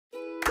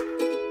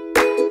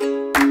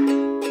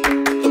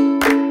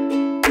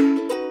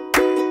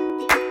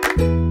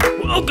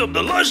Welcome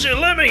to Lushy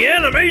Lemming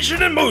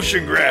Animation and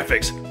Motion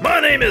Graphics. My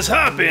name is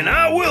Hoppy and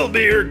I will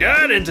be your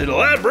guide into the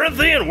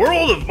labyrinthian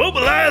world of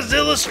mobilized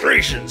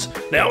illustrations.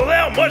 Now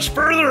without much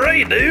further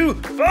ado,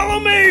 follow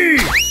me!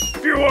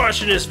 If you're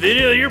watching this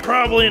video, you're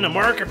probably in the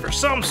market for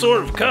some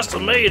sort of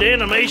custom-made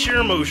animation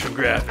or motion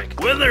graphic.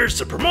 Whether it's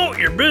to promote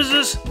your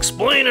business,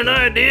 explain an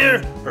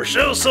idea, or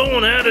show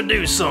someone how to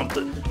do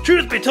something.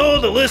 Truth be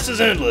told, the list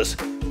is endless.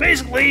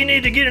 Basically, you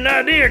need to get an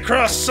idea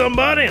across to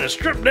somebody, and a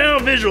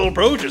stripped-down visual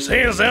approach is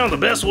hands down the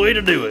best way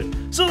to do it.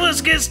 So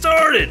let's get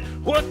started.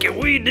 What can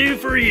we do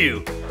for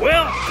you?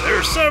 Well, there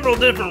are several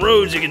different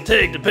roads you can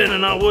take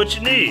depending on what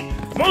you need.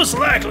 Most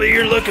likely,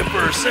 you're looking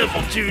for a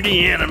simple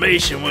 2D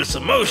animation with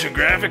some motion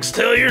graphics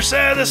to tell your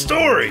side of the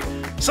story.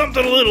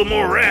 Something a little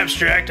more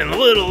abstract and a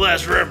little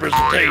less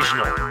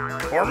representational.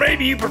 Or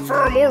maybe you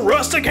prefer a more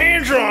rustic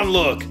hand-drawn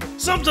look.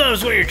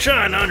 Sometimes when you're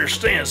trying to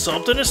understand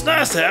something, it's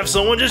nice to have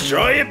someone just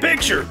draw you a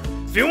picture.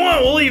 If you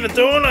want, we'll even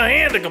throw in a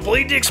hand to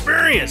complete the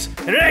experience.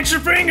 And extra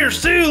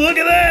fingers too, look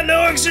at that,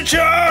 no extra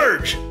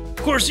charge! Of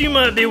course, you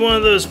might be one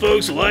of those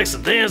folks who likes to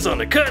dance on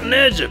the cutting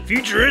edge of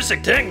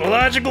futuristic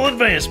technological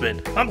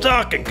advancement. I'm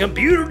talking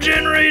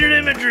computer-generated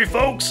imagery,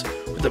 folks.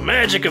 With the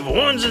magic of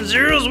ones and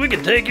zeros, we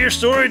can take your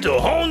story to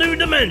a whole new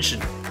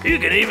dimension. You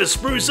can even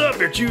spruce up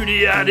your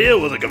 2D idea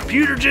with a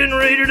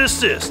computer-generated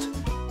assist.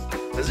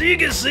 As you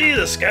can see,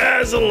 the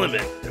sky's the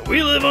limit, and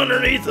we live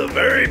underneath a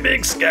very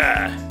big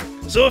sky.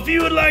 So if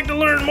you would like to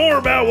learn more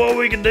about what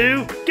we can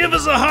do, give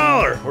us a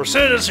holler or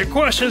send us your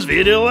questions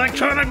via the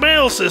electronic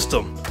mail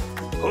system.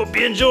 Hope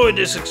you enjoyed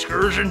this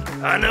excursion.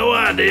 I know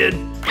I did.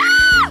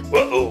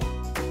 Uh-oh.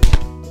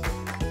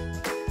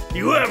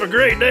 You have a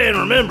great day, and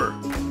remember,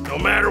 no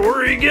matter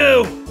where you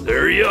go,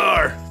 there you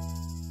are.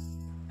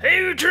 Hey,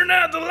 who turned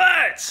out the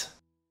lights?